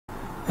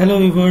Hello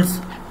viewers,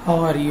 how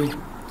are you?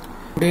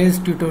 Today's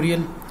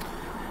tutorial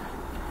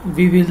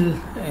we will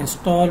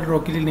install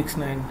Rocky Linux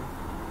 9.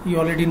 You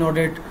already know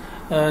that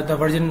the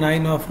version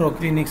 9 of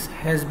Rocky Linux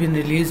has been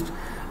released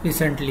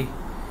recently.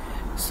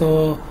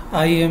 So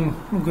I am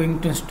going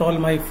to install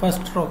my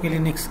first Rocky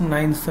Linux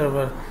 9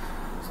 server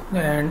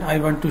and I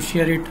want to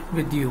share it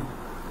with you.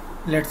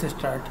 Let's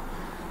start.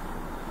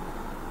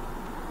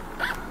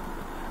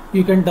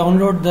 You can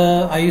download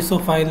the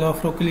ISO file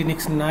of Rocky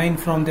Linux 9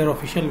 from their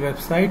official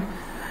website.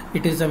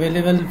 It is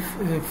available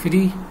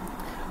free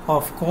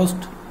of cost.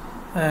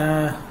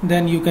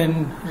 Then you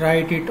can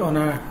write it on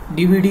a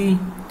DVD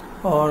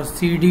or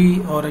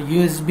CD or a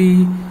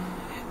USB,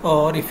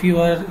 or if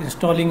you are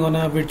installing on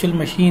a virtual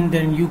machine,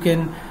 then you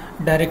can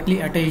directly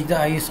attach the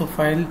ISO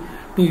file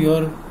to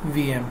your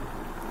VM.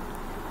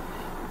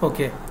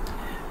 Okay,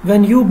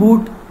 when you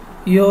boot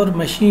your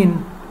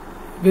machine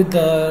with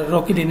the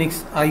Rocky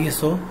Linux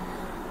ISO,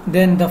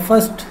 then the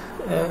first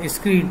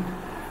screen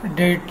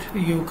that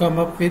you come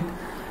up with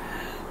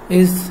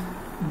is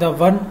the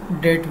one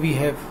that we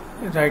have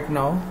right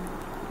now.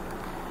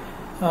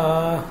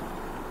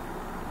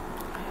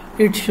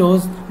 It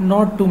shows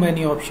not too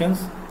many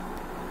options.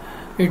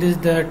 It is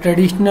the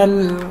traditional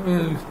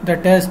the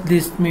test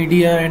this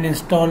media and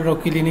install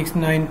Rocky Linux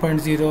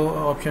 9.0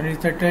 option.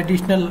 It's the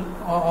traditional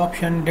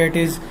option that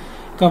is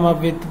come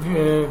up with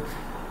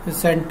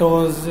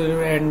CentOS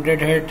and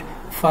Red Hat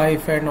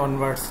 5 and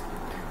onwards.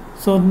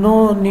 So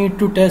no need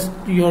to test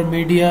your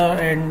media,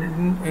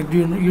 and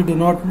you do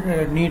not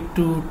need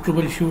to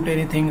troubleshoot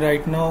anything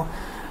right now.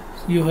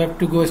 You have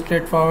to go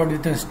straight forward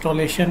with the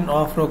installation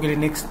of Rocky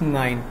Linux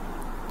 9.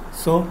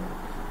 So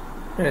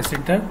press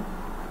enter.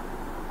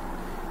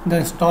 The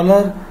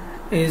installer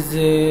is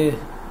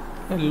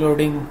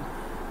loading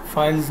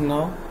files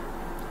now.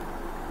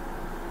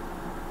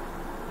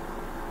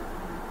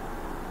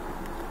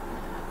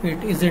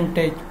 It isn't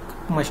take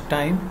much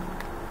time.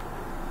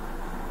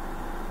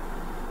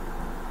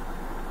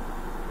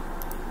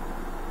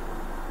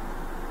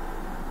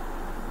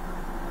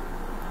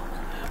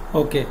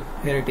 Okay,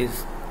 here it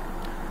is.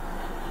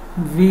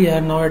 We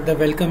are now at the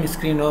welcome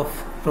screen of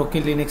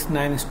Rocky Linux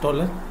 9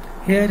 installer.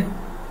 Here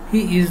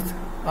he is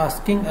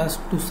asking us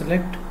to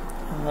select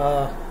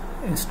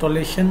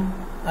installation,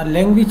 a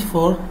language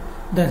for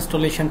the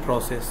installation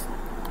process.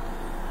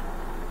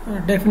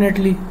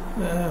 Definitely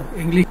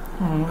English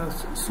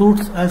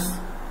suits us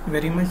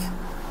very much,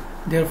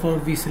 therefore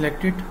we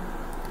select it.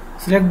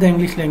 Select the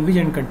English language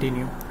and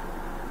continue.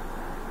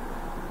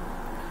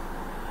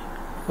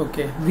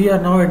 Okay, we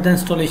are now at the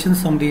installation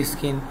summary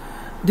screen.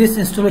 This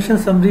installation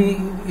summary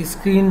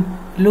screen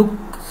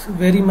looks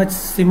very much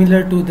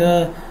similar to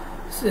the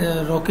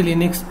Rocky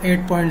Linux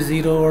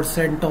 8.0 or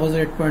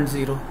CentOS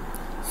 8.0.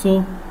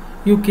 So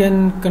you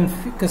can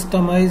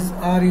customize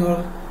all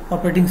your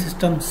operating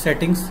system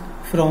settings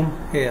from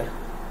here.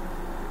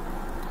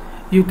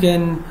 You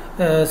can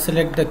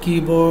select the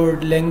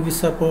keyboard, language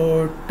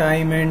support,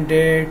 time and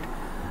date,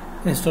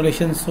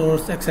 installation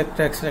source,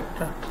 etc,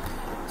 etc.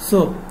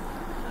 So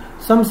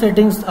some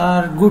settings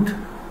are good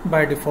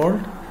by default,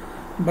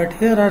 but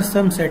here are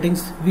some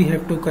settings we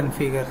have to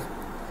configure.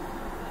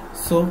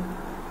 So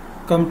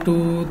come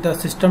to the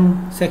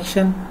system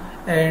section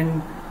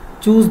and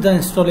choose the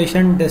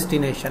installation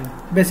destination.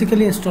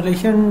 Basically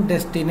installation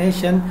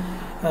destination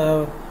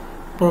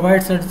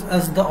provides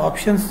us the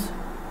options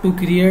to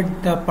create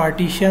the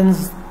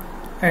partitions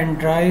and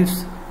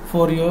drives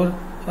for your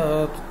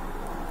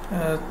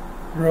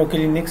Rocky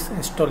Linux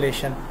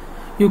installation.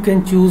 You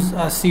can choose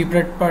a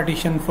separate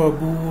partition for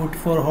boot,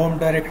 for home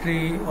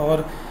directory,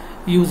 or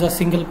use a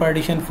single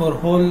partition for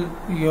whole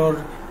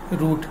your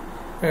root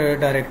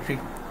directory.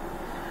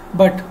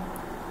 But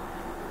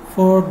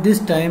for this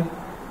time,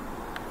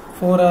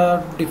 for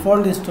a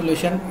default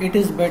installation, it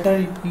is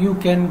better you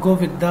can go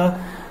with the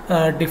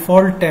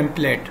default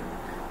template,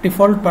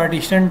 default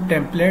partition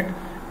template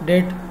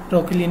that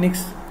Rocky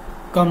Linux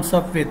comes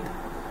up with.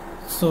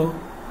 So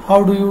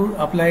how do you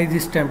apply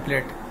this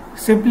template?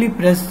 Simply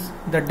press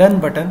the done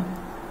button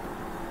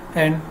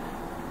and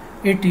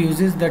it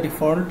uses the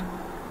default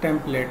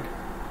template.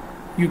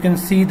 You can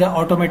see the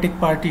automatic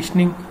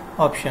partitioning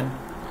option.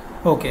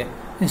 Okay,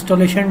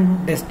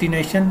 installation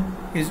destination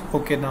is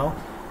okay now,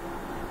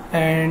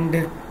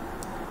 and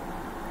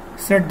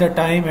set the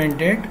time and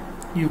date.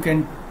 You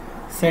can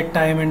set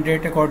time and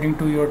date according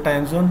to your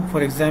time zone.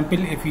 For example,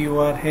 if you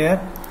are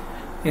here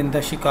in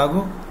the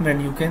Chicago, then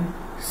you can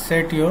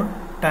set your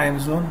time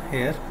zone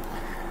here.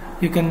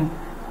 You can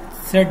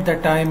set the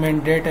time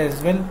and date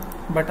as well,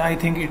 but I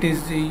think it is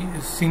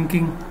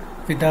syncing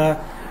with the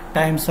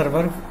time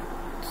server,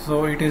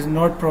 so it is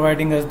not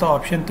providing us the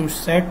option to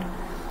set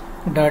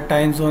the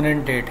time zone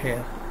and date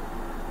here.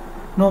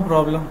 No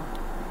problem,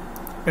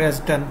 press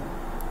done.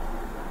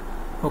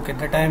 Okay,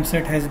 the time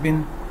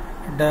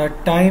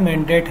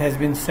and date has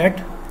been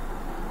set.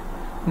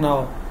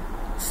 Now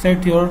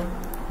set your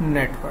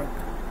network.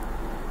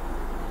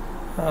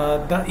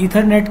 The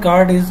Ethernet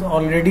card is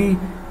already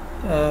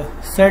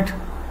set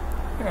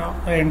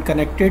and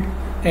connected,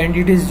 and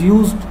it is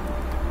used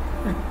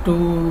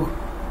to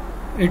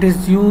it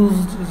is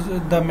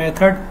used the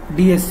method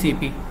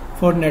DHCP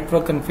for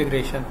network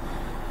configuration.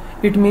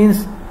 It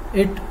means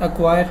it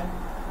acquire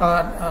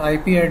an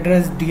IP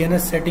address,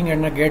 DNS setting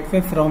and a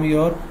gateway from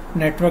your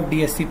network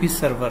DHCP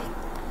server.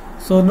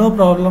 So no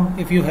problem,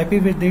 if you happy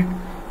with it,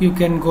 you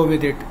can go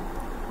with it,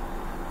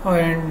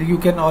 and you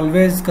can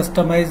always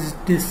customize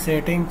these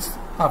settings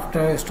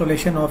after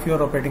installation of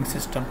your operating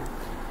system.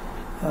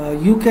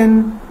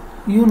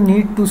 You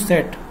need to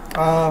set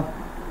a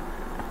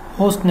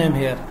host name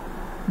here,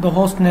 the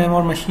host name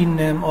or machine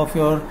name of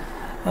your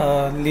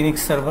Linux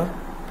server.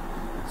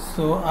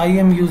 So I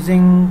am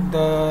using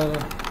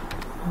the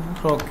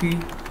Rocky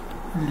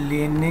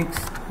Linux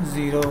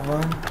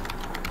 01.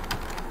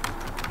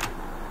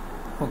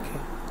 Okay,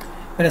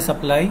 press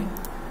apply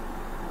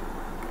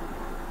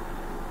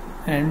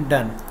and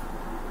done.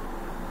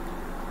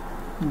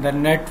 The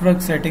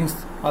network settings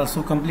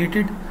also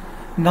completed.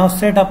 Now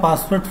set a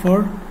password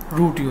for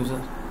root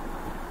user.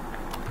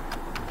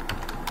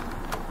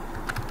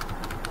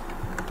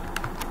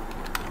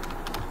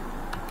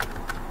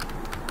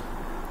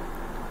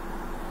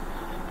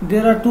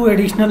 There are two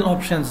additional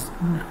options.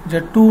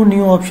 The two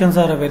new options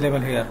are available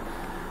here.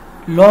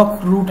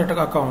 Lock root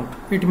account.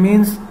 It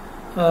means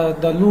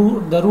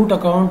the root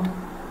account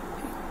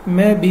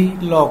may be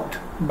locked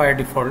by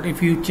default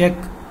if you check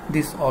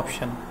this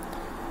option.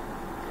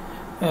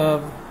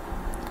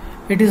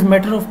 It is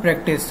matter of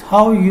practice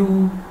how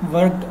you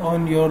worked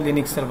on your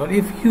Linux server.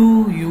 If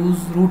you use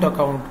root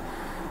account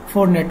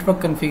for network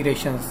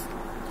configurations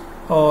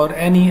or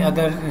any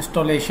other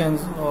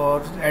installations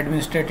or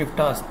administrative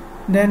tasks,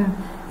 then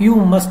you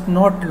must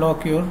not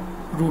lock your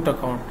root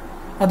account.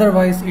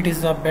 Otherwise, it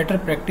is a better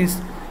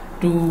practice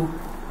to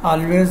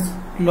always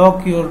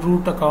lock your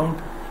root account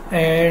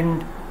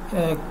and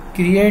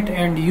create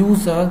and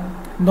use a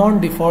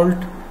non-default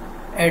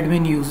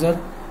admin user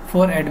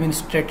for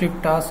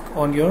administrative tasks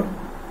on your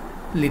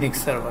Linux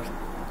server.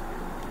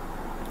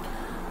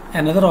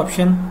 Another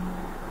option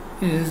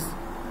is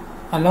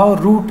allow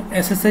root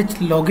SSH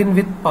login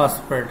with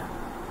password.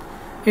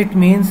 It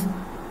means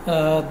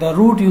the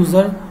root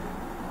user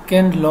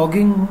can log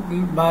in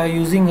by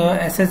using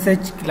a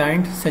SSH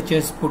client such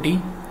as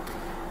PuTTY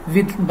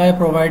by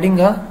providing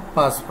a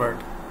password.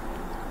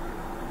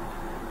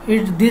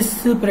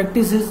 This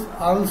practice is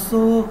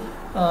also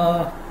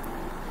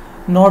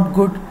not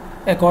good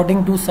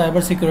according to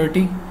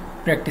cybersecurity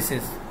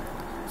practices.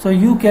 So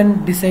you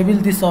can disable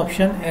this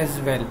option as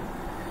well.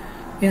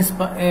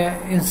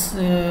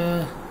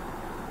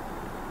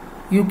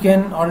 You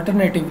can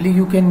alternatively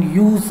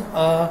use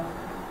a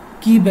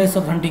key-based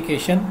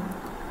authentication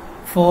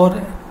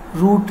for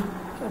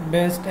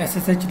root-based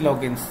SSH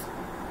logins.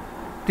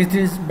 This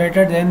is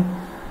better than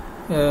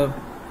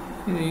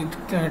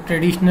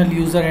traditional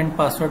user and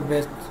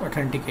password-based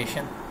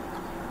authentication.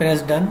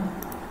 Press done.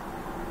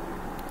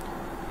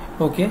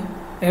 Okay,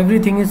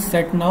 everything is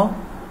set now.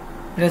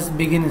 Press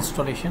begin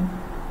installation.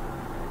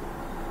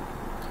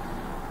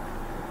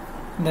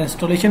 The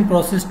installation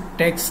process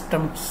takes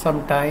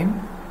some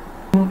time.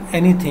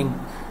 Anything.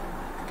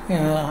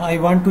 I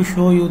want to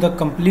show you the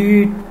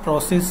complete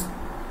process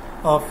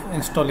of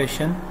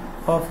installation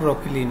of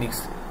Rocky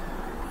Linux,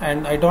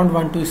 and I don't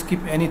want to skip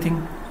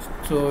anything,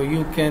 so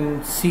you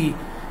can see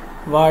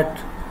what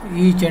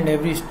each and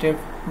every step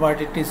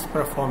what it is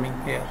performing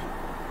here.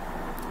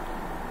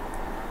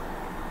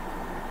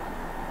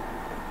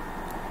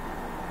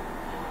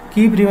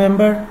 Keep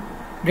remember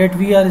that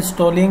we are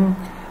installing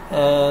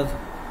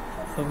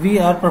we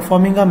are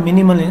performing a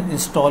minimal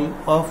install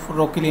of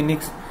Rocky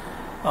Linux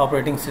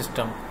operating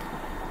system.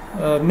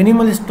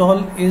 Minimal install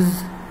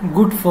is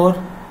good for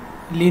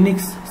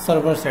Linux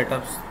server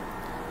setups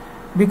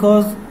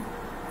because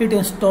it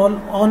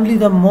installs only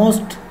the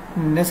most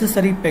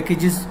necessary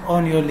packages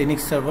on your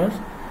Linux server,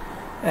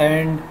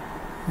 and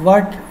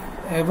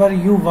whatever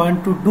you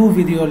want to do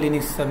with your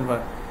Linux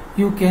server,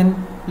 you can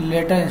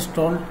later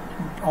install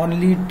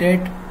only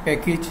that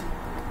package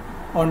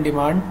on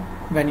demand.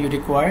 When you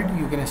required,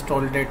 you can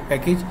install that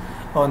package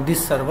on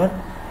this server.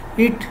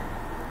 It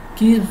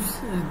keeps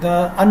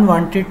the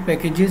unwanted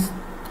packages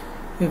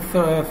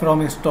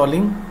from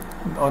installing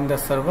on the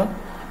server,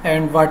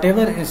 and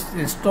whatever is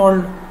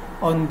installed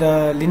on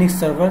the Linux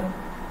server,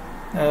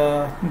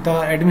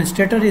 the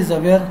administrator is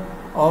aware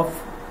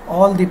of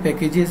all the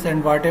packages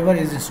and whatever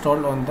is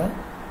installed on the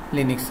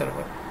Linux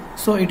server.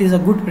 So it is a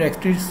good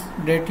practice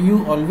that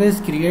you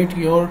always create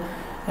your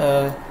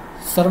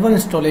server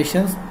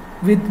installations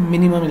with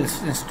minimum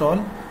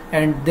install,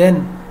 and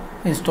then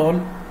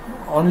install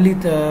only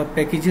the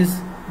packages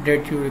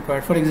that you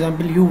require. For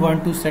example, you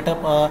want to set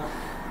up a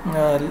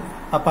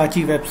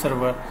Apache web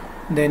server,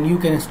 then you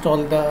can install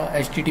the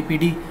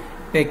HTTPD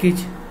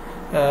package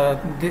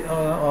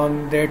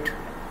on that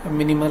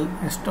minimal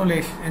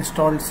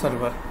installed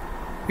server.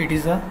 It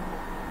is a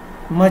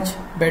much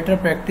better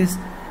practice,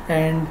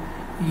 and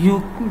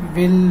you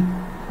will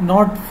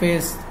not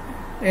face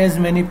as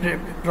many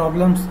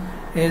problems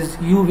as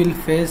you will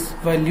face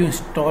while you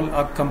install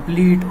a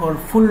complete or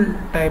full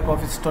type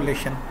of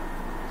installation.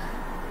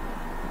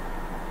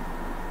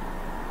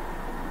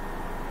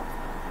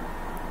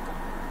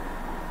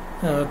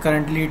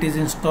 Currently it is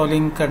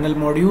installing kernel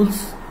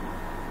modules.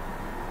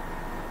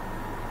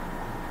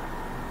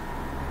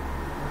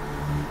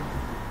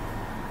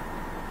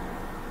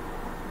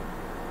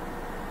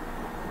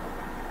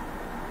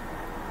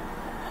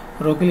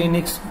 Rocky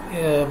Linux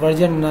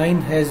version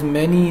 9 has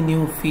many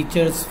new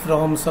features,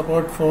 from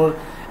support for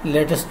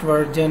latest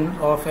version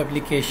of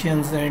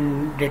applications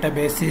and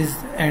databases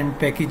and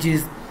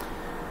packages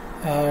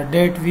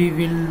that we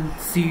will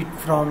see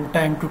from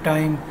time to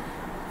time,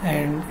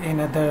 and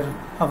in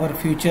our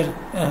future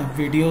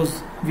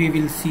videos we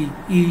will see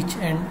each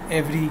and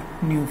every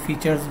new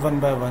features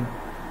one by one.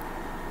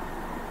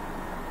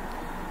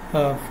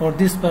 For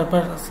this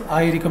purpose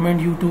I recommend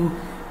you to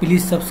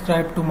please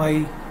subscribe to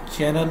my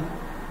channel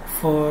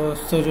so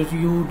that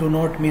you do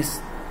not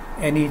miss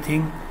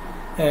anything,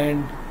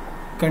 and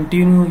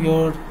continue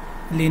your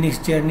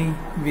Linux journey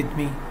with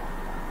me.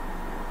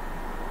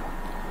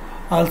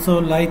 Also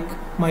like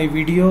my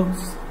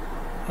videos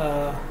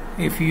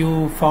if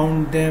you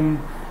found them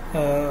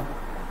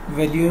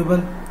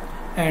valuable,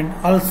 and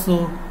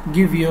also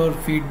give your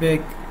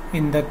feedback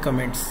in the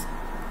comments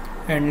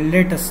and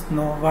let us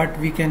know what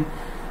we can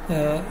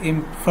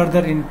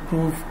further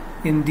improve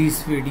in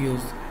these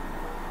videos.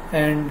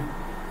 And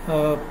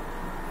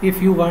if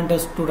you want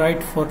us to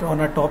write on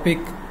a topic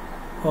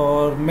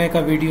or make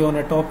a video on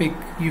a topic,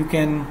 you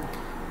can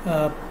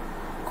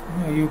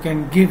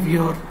give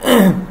your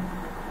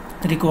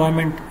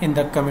requirement in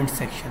the comment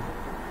section.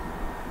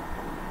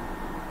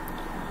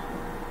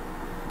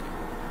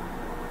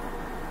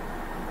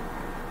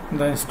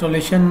 The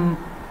installation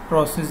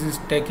process is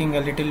taking a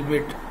little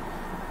bit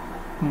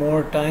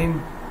more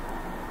time.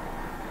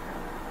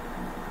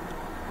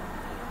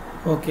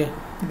 Okay,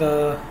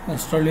 the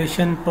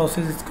installation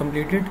process is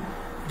completed.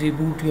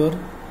 Reboot your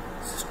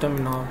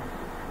system now.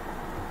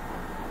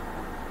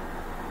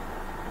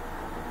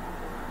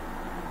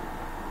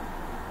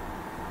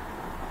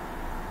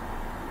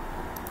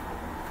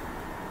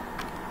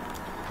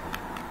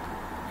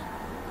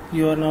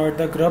 You are now at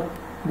the grub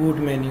boot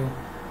menu,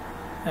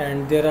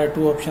 and there are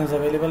two options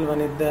available.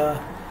 One is the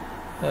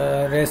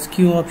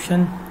rescue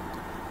option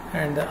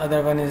and the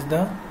other one is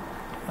the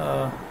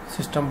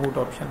system boot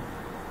option.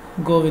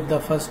 Go with the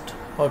first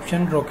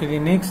option, Rocky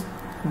Linux,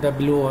 the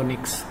blue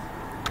onyx.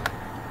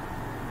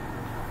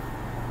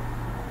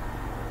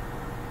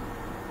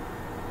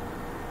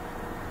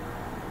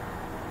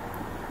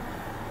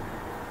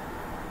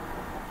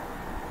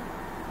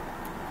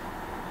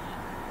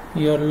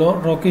 Your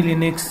Rocky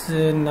Linux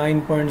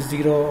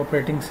 9.0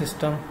 operating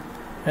system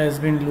has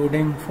been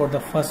loading for the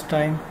first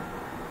time.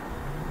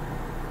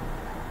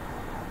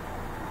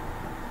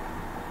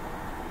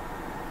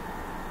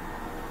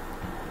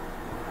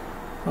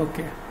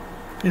 Okay,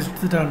 it's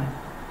done.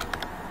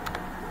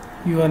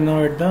 You are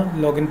now at the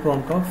login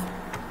prompt of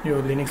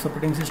your Linux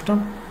operating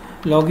system.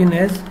 Login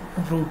as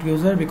root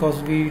user,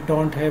 because we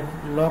don't have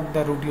logged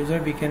the root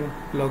user, we can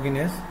log in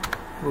as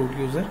root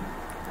user.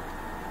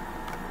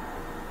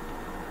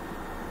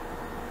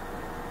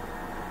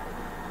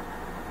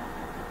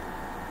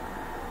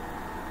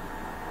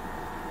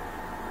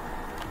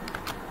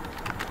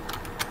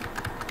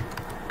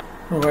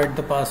 Provide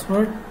the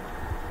password.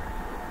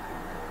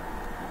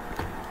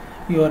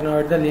 You are now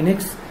at the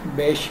Linux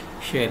bash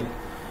shell.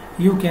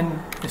 You can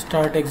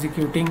start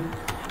executing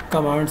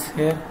commands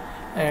here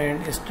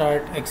and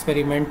start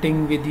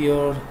experimenting with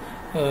your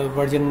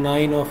version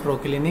 9 of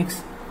Rocky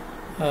Linux.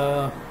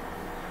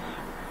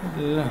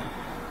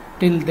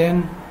 Till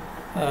then,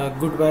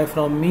 goodbye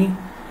from me.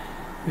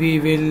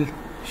 We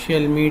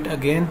shall meet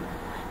again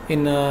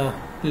in a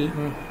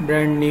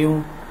brand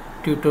new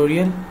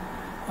tutorial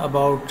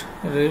about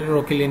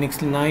Rocky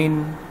Linux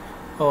 9,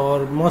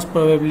 or most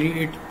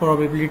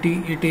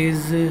probability it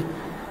is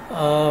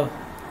a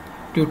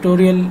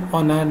tutorial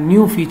on a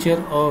new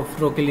feature of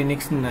Rocky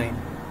Linux 9.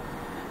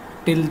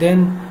 Till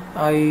then,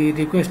 I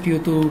request you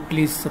to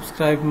please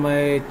subscribe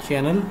my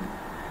channel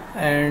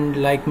and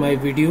like my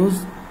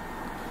videos.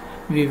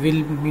 We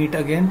will meet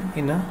again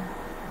in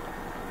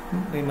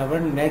our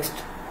next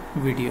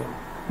video.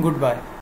 Goodbye.